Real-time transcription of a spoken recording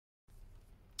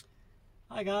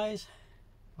Hi guys,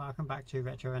 welcome back to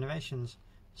Retro Renovations.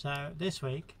 So this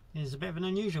week is a bit of an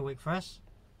unusual week for us.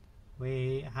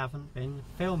 We haven't been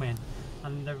filming,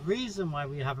 and the reason why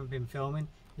we haven't been filming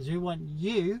is we want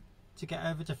you to get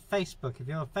over to Facebook. If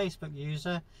you're a Facebook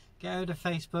user, get over to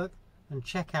Facebook and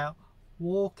check out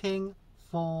Walking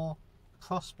for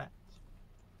Prospect.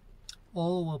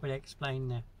 All will be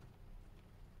explained there.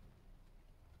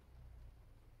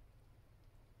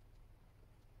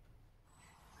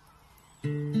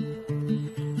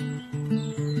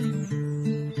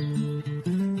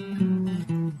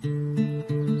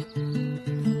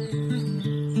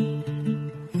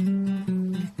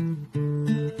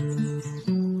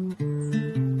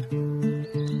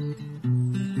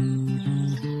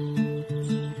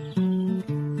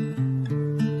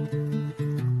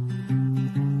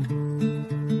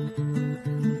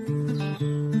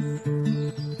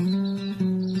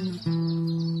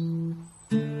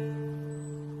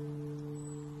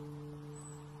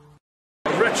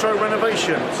 Retro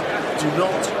renovations do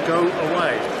not go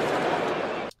away.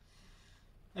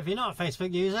 If you're not a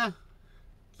Facebook user,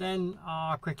 then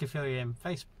I'll quickly fill you in.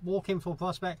 Walking for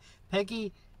Prospect.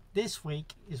 Peggy this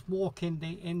week is walking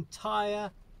the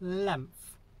entire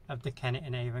length of the Kennet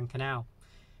and Avon Canal.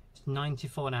 It's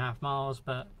 94.5 miles,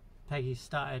 but Peggy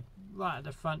started right at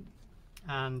the front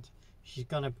and she's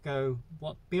going to go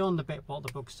beyond the bit what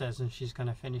the book says, and she's going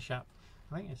to finish up,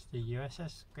 I think it's the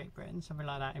USS Great Britain, something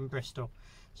like that, in Bristol.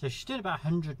 So she did about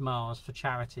 100 miles for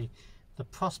charity. The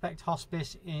Prospect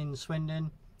Hospice in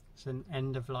Swindon, it's an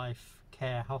end-of-life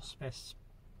care hospice.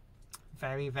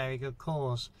 Very, very good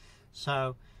cause.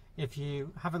 So if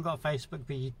you haven't got Facebook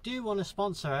but you do want to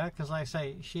sponsor her, because like I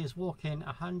say, she is walking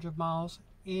 100 miles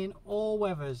in all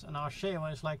weathers, and I'll show you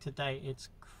what it's like today. It's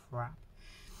crap.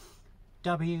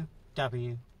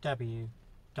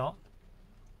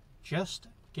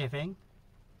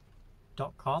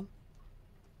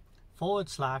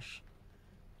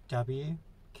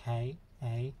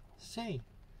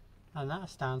 and that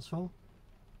stands for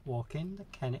Walking the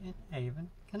Kennet and Avon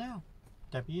Canal,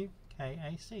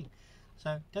 WKAC.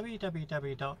 So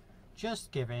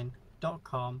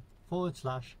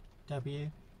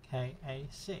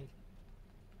www.justgiving.com/WKAC.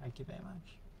 Thank you very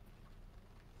much.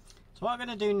 So what I'm going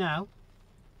to do now,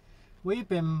 we've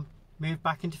been moved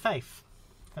back into Faith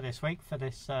for this week, for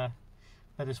this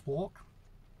walk.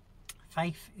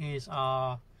 Faith is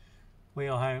our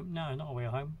wheel home, no, not a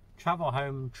wheel home, travel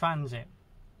home transit,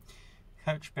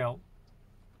 coach built,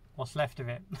 what's left of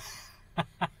it.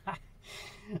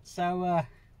 So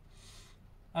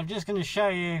I'm just going to show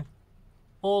you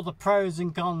all the pros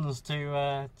and cons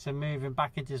to moving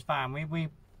back into this van. We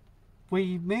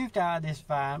moved out of this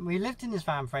van. We lived in this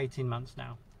van for 18 months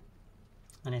now,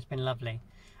 and it's been lovely.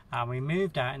 We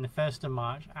moved out in the 1st of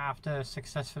March after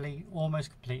successfully almost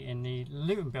completing the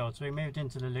Luton build. So we moved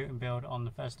into the Luton build on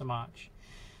the 1st of March.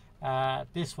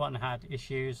 This one had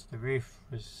issues. The roof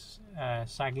was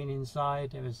sagging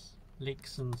inside. There was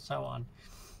leaks and so on.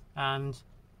 And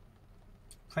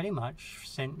pretty much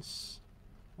since,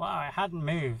 well, it hadn't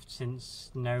moved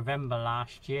since November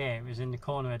last year. It was in the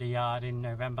corner of the yard in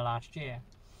November last year.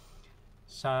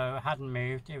 So it hadn't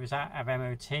moved. It was out of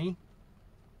MOT.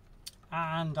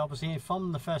 And obviously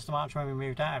from the 1st of March when we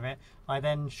moved out of it, I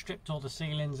then stripped all the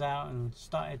ceilings out and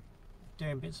started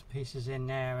doing bits and pieces in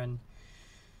there, and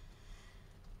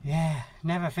yeah,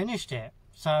 never finished it.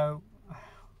 So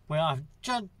well, I've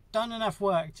just done enough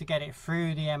work to get it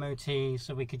through the MOT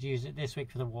so we could use it this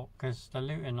week for the walk, because the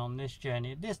Luton on this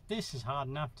journey, this is hard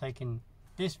enough taking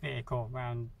this vehicle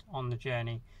around on the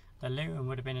journey. The Luton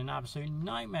would have been an absolute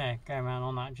nightmare going around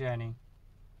on that journey.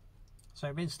 So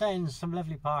I've been staying in some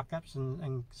lovely park-ups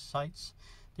and sites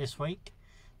this week,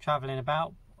 travelling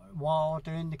about while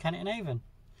doing the Kennet and Avon.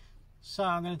 So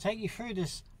I'm going to take you through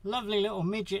this lovely little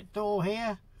midget door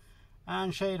here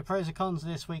and show you the pros and cons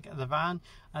this week of the van.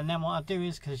 And then what I'll do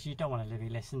is, because you don't want to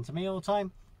listen to me all the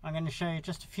time, I'm going to show you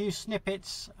just a few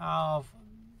snippets of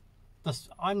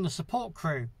I'm the support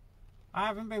crew. I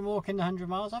haven't been walking the 100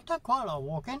 miles. I've done quite a lot of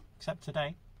walking, except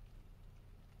today.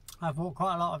 I've walked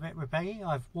quite a lot of it with Peggy.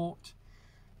 I've walked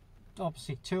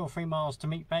obviously 2 or 3 miles to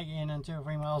meet Peggy and then 2 or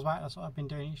 3 miles back. That's what I've been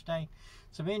doing each day.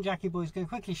 So me and Jackie Boy's going to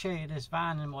quickly show you this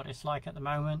van and what it's like at the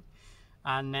moment,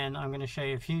 and then I'm going to show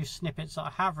you a few snippets that I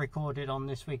have recorded on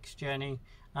this week's journey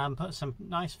and put some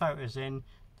nice photos in,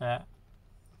 that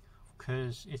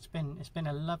because it's been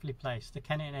a lovely place. The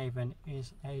Kennet and Avon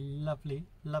is a lovely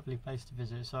place to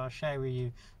visit, so I'll share with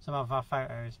you some of our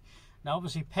photos. Now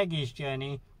obviously Peggy's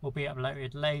journey will be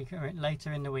uploaded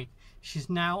later in the week. She's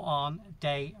now on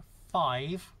day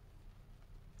 5.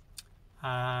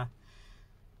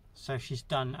 So she's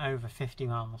done over 50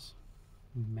 miles.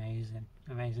 Amazing,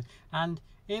 amazing. And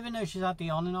even though she's had the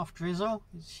on and off drizzle,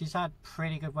 she's had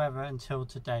pretty good weather until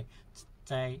today.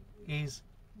 Today is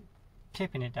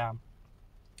tipping it down.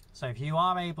 So if you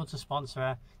are able to sponsor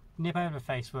her, nip over to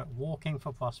Facebook, Walking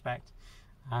for Prospect,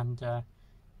 and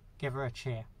give her a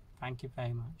cheer. Thank you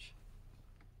very much.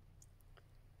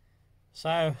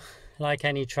 So, like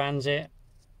any transit,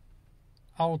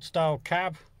 old style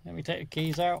cab. Let me take the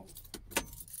keys out.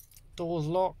 Door's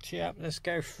locked. Yep, let's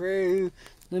go through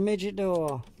the midget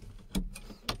door.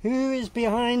 Who is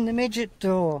behind the midget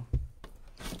door?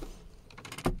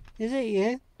 Is it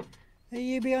you? Are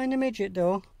you behind the midget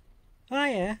door? Oh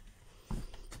yeah.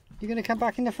 You're going to come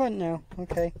back in the front now?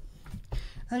 Okay.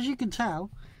 As you can tell,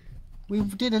 we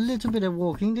did a little bit of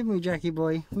walking, didn't we, Jackie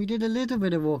boy? We did a little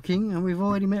bit of walking, and we've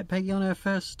already met Peggy on her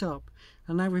first stop.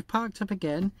 And now we've parked up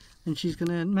again, and she's going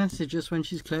to message us when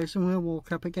she's close, and we'll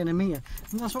walk up again and meet her.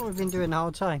 And that's what we've been doing the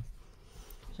whole time.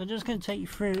 So I'm just going to take you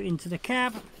through into the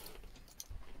cab.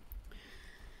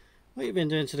 What have you been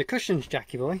doing to the cushions,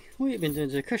 Jackie boy? What have you been doing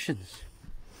to the cushions?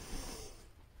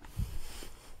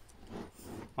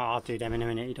 Oh, I'll do them in a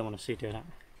minute. You don't want to see doing that.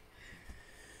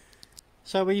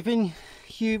 So we've been,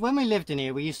 when we lived in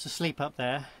here, we used to sleep up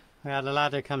there. We had a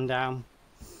ladder come down,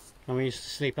 and we used to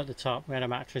sleep at the top. We had a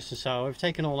mattress, and so we've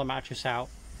taken all the mattress out,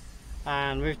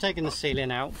 and we've taken the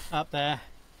ceiling out up there.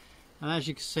 And as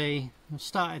you can see, I've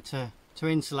started to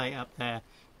insulate up there,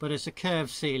 but it's a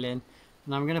curved ceiling,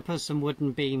 and I'm going to put some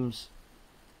wooden beams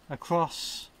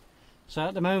across. So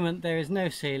at the moment there is no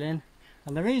ceiling,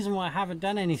 and the reason why I haven't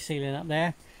done any ceiling up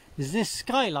there is this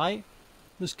skylight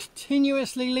was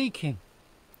continuously leaking,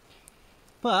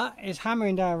 but it's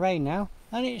hammering down rain now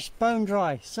and it's bone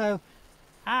dry. So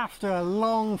after a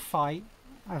long fight,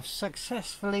 I've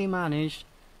successfully managed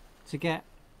to get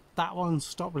that one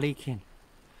stop leaking.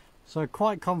 So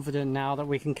quite confident now that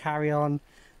we can carry on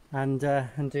and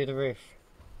do the roof.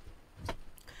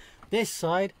 This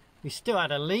side we still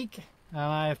had a leak, and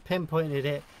I have pinpointed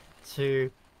it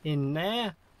to in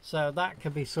there, so that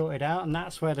could be sorted out, and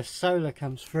that's where the solar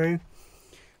comes through.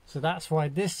 So that's why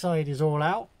this side is all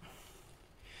out.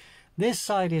 This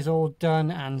side is all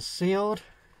done and sealed.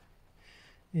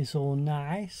 It's all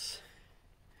nice.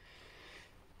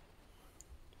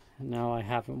 No, I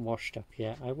haven't washed up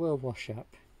yet. I will wash up.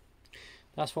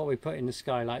 That's what we put in the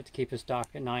skylight to keep us dark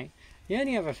at night. The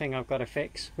only other thing I've got to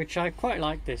fix, which I quite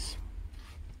like this,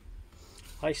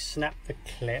 I snapped the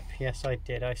clip. Yes, I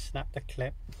did. I snapped the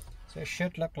clip. So it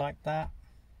should look like that,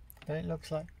 but it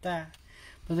looks like that.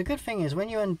 But the good thing is when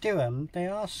you undo them, they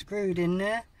are screwed in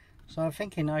there. So I'm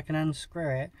thinking I can unscrew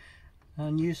it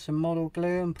and use some model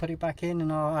glue and put it back in,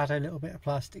 and I'll add a little bit of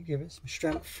plastic, give it some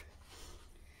strength.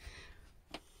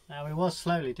 Now we was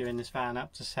slowly doing this van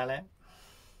up to sell it.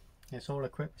 It's all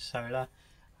equipped with solar,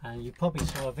 and you probably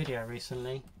saw a video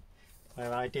recently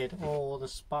where I did all the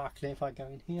sparkling. If I go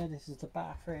in here, this is the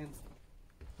bathroom,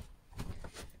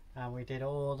 and we did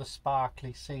all the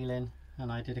sparkly ceiling,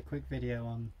 and I did a quick video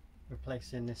on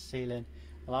replacing this ceiling.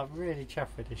 Well, I've really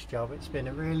chuffed with this job. It's been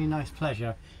a really nice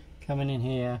pleasure coming in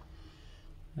here.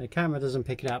 The camera doesn't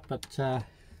pick it up, but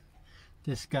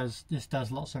this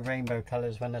does lots of rainbow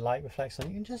colours when the light reflects on it.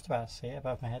 You can just about see it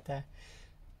above my head there,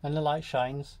 and the light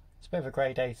shines. It's a bit of a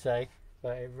grey day today,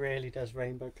 but it really does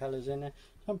rainbow colours in it.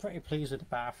 So I'm pretty pleased with the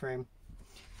bathroom.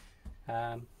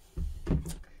 And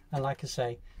like I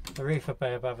say, the roof up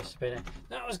there above us has been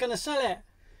I was going to sell it,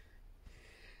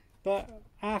 but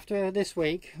after this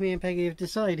week me and Peggy have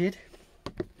decided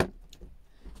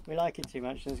we like it too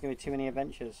much and there's going to be too many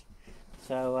adventures.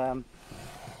 So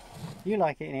you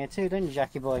like it in here too, don't you,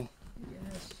 Jackie boy?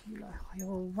 Yes, you're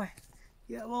all wet.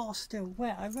 You're all still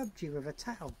wet. I rubbed you with a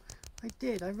towel. I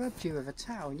did. I rubbed you with a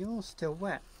towel and you're all still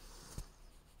wet.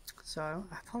 So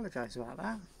I apologise about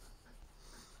that.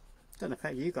 Doesn't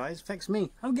affect you guys, it affects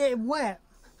me. I'm getting wet.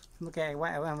 We're getting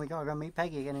wetter, and we got to go meet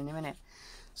Peggy again in a minute.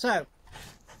 So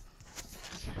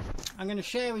I'm going to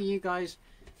share with you guys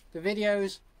the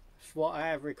videos of what I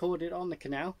have recorded on the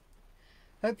canal.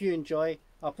 Hope you enjoy.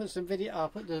 I'll put some video. I'll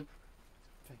put the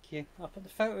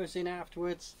photos in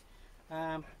afterwards.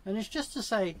 And it's just to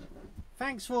say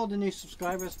thanks for all the new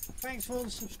subscribers. Thanks for all the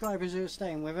subscribers who are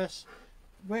staying with us.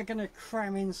 We're going to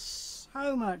cram in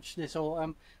so much this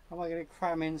autumn, and we're going to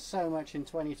cram in so much in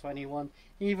 2021.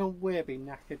 Even we'll be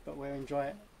knackered, but we'll enjoy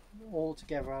it all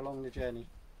together along the journey.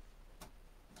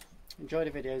 Enjoy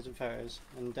the videos and photos,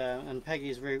 and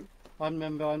Peggy's route. I'm a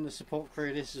member on the support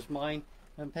crew. This is mine,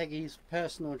 and Peggy's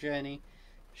personal journey.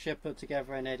 She'll put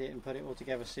together an edit and put it all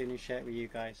together soon and share it with you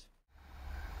guys.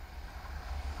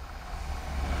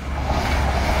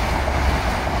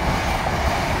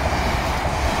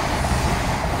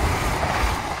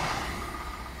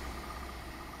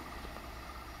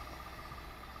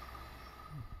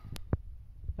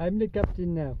 I'm the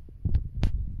captain now.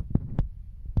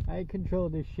 I control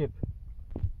this ship.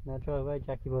 Now drive away,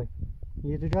 Jackie boy.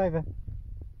 You're the driver.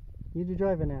 You're the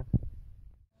driver now.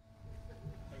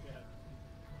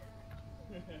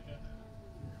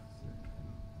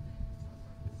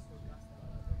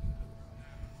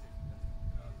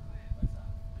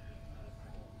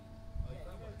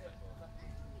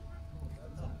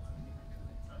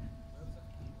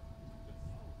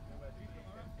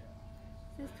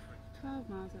 There's 12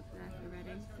 miles up there for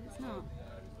Reading, so it's not.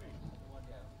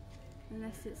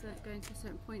 Unless it's like going to a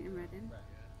certain point in Reading.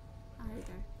 Ah, there you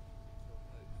go.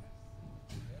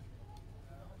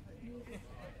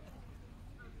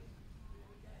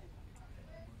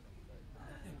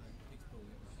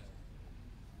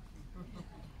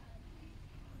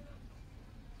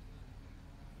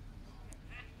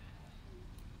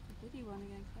 The biddy one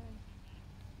again, Chloe.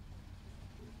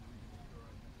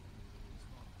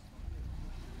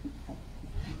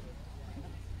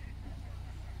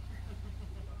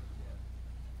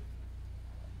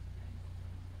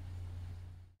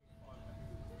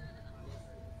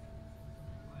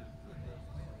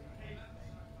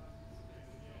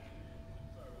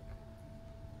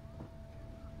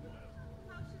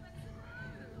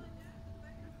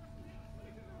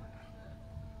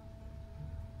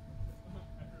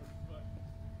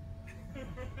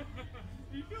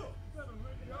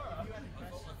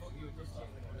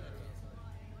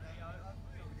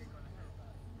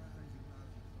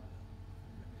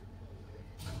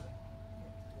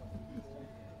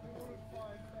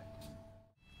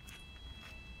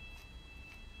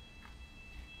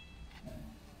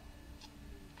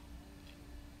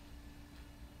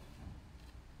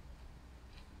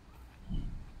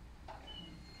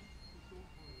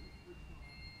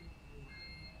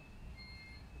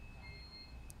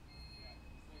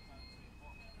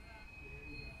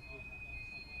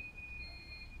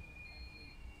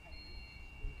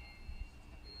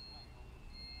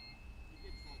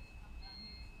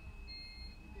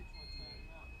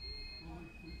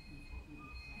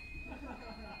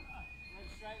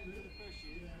 Into the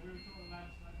bushes. Yeah, we were talking about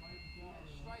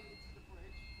straight into the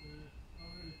bridge. Oh,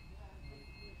 really?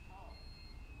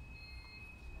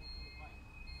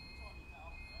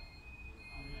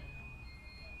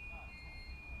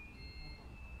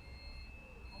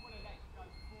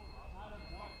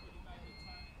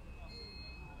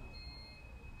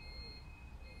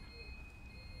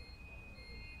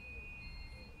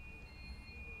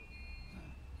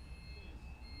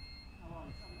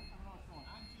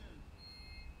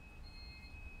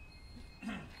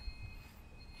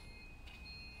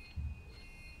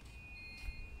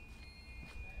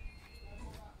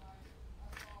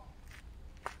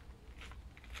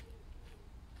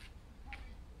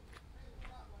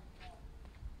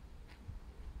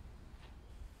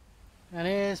 And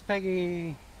here's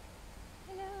Peggy.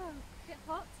 Hello. Bit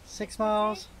hot. 6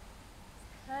 miles.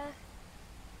 Oh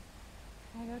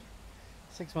my god.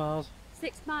 6 miles.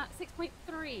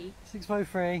 6.3.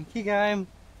 6.3. Keep going.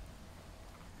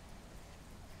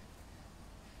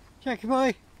 Jackie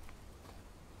boy.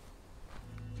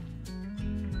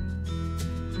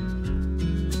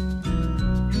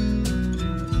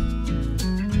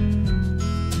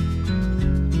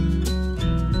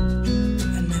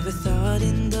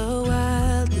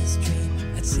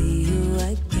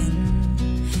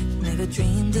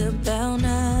 Dreamed about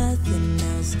nothing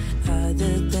else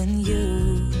other than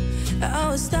you. I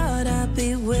always thought I'd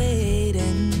be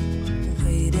waiting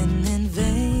in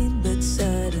vain, but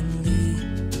suddenly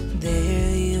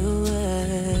there you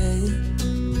were.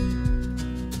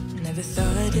 Never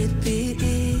thought it'd be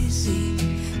easy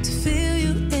to feel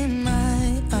you in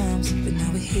my arms, but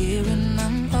now we're here and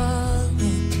I'm all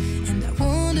in, and I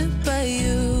wonder about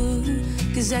you,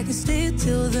 'cause I can stay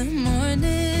till the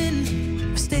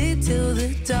morning, stay till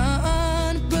the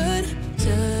dawn, but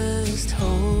just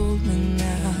hold me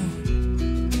now.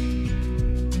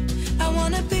 I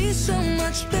wanna be so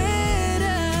much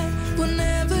better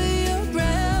whenever you're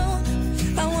around.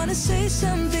 I wanna say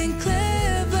something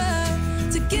clever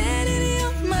to get in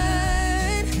your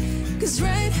mind, 'cause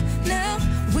right now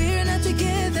we're not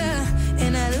together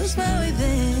and I lose my way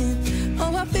then.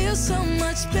 Oh, I feel so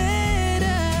much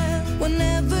better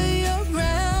whenever you're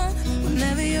around,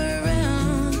 whenever you're around.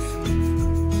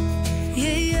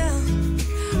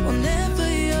 Whenever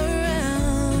you're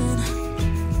around,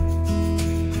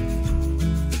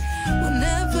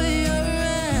 whenever you're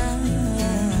around.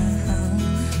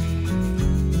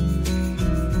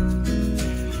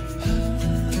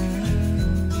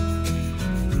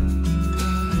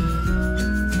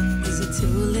 Is it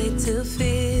too late to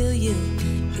feel you?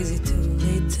 Is it too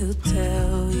late to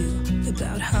tell you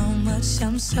about how much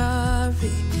I'm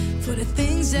sorry for the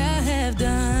things I have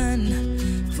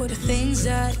done, for the things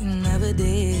I never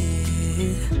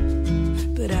did.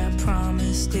 But I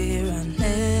promise, dear, I'll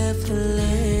never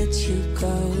let you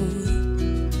go.